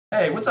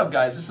Hey, what's up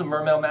guys? This is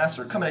Mermail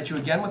Master coming at you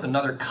again with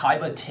another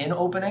Kaiba Tin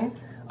opening.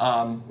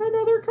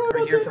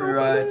 We're here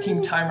for Team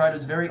Time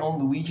Rider's very own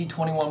Luigi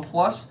 21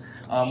 Plus.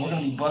 We're going to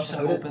be busting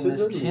open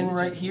this tin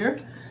right here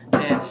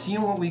and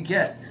seeing what we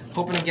get.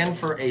 Hoping again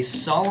for a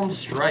Solemn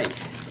Strike.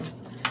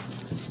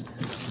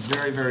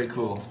 Very, very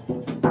cool.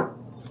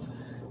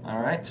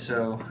 Alright,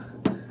 so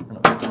I'm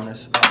going to open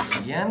this up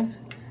again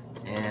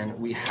and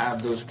we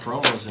have those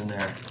promos in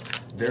there.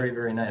 Very,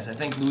 very nice. I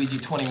think Luigi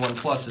 21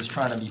 Plus is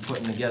trying to be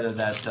putting together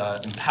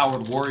that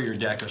Empowered Warrior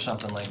deck or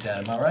something like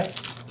that. Am I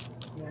right?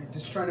 Yeah,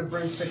 just trying to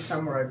bring Six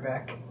Samurai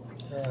back.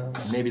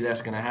 Maybe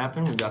that's going to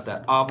happen. We got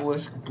that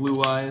Obelisk,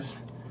 Blue Eyes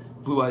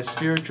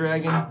Spirit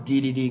Dragon,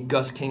 DDD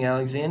Gus King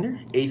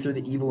Alexander, Aether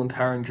the Evil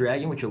Empowering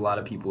Dragon, which a lot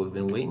of people have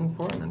been waiting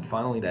for, and then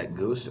finally that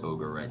Ghost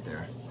Ogre right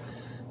there.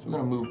 So we're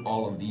going to move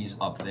all of these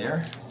up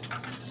there,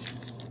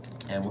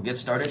 and we'll get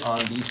started on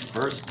the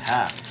first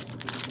pack.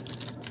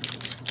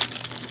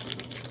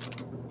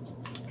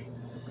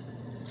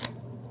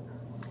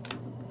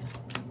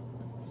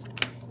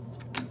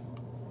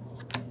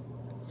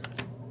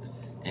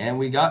 And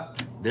we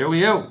got, there we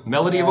go,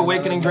 Melody of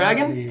Awakening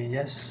Dragon.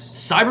 Yes.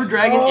 Cyber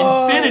Dragon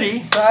Infinity.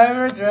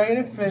 Cyber Dragon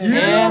Infinity.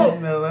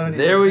 And Melodious.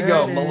 there we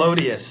go,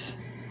 Melodious.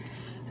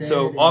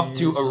 So off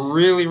to a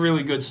really,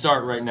 really good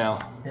start right now.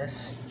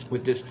 Yes.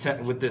 With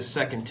this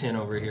second tin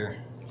over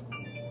here.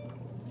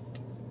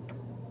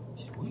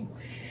 Will you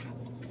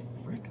shut the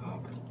frick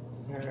up?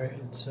 Alright,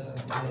 it's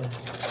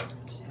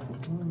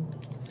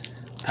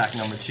Pack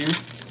number 2.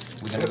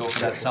 We're gonna go for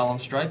that Solemn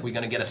Strike. We're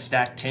gonna get a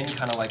stacked tin,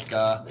 kind of like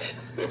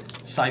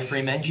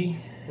Cyframe Engie.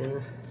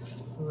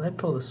 Well, I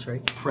pull the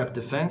strike. Prep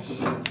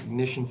Defense,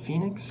 Ignition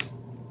Phoenix,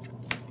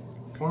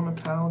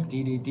 Formapal,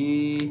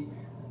 DDD.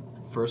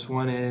 First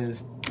one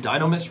is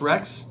Dynamis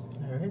Rex.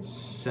 Alright.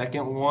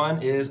 Second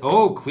one is,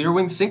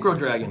 Clearwing Synchro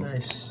Dragon.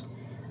 Nice.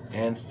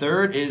 And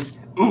third is,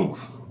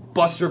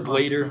 Buster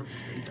Blader,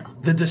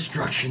 the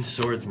Destruction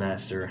Swords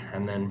Master.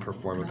 And then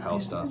Performapal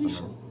stuff. And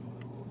then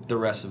the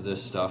rest of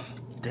this stuff.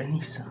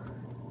 Denisa.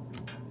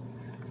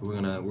 So we're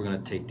gonna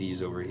take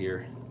these over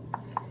here.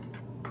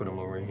 Put them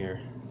over here.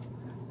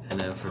 And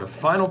then for the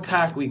final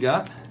pack we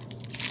got,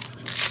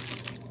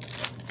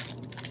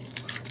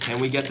 can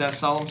we get that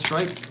Solemn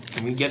Strike?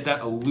 Can we get that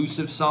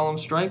elusive Solemn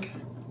Strike?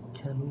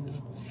 Can we?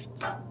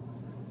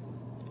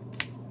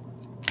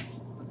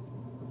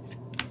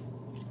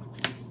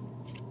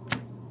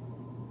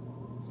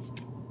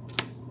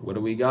 What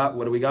do we got?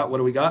 What do we got? What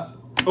do we got?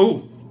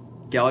 Oh!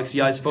 Galaxy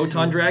Eyes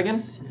Photon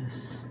Dragon.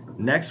 Yes.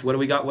 Next, what do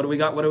we got? What do we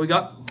got? What do we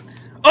got?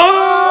 Oh!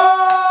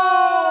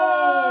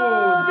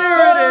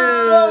 There it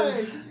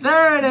is!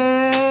 There it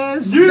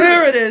is! Yeah.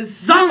 There it is!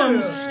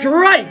 Solemn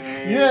Strike!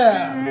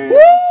 Yeah!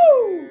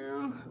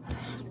 Woo!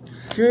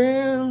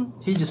 Jim.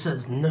 He just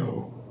says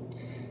no.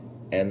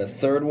 And the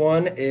third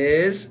one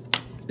is,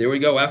 there we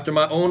go, After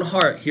My Own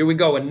Heart. Here we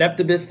go,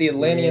 Aneptibus the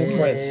Atlantean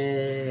Prince.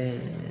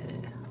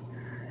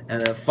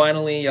 And then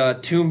finally,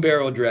 Tomb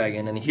Barrel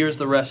Dragon. And here's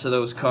the rest of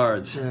those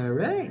cards.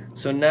 Alright.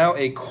 So now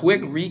a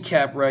quick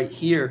recap right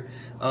here.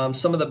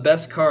 Some of the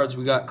best cards.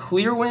 We got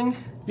Clearwing.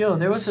 Yo,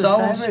 there was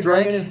Solemn a Cyber Strike.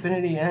 Dragon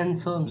Infinity and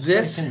Solemn Strike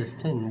in this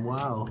tin.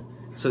 Wow.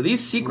 So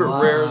these secret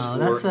rares were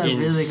that's a really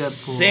good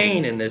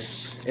insane in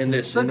this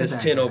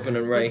tin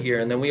opening right here.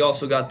 And then we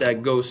also got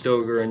that Ghost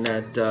Ogre and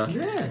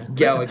that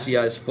Galaxy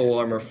Eyes Full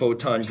Armor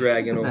Photon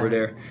Dragon over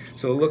there.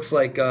 So it looks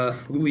like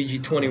Luigi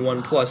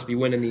 21 Plus be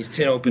winning these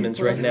tin openings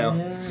right now.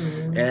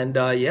 And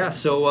yeah,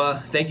 so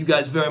thank you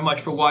guys very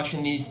much for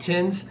watching these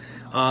tins.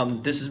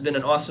 This has been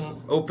an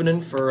awesome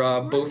opening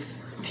for both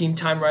Team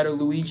Time Rider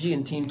Luigi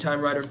and Team Time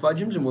Rider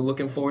Fudgems, and we're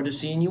looking forward to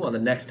seeing you on the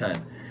next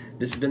time.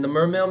 This has been the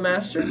Mermail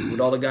Master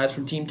with all the guys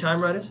from Team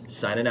Time Riders,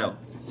 signing out.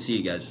 See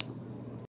you guys.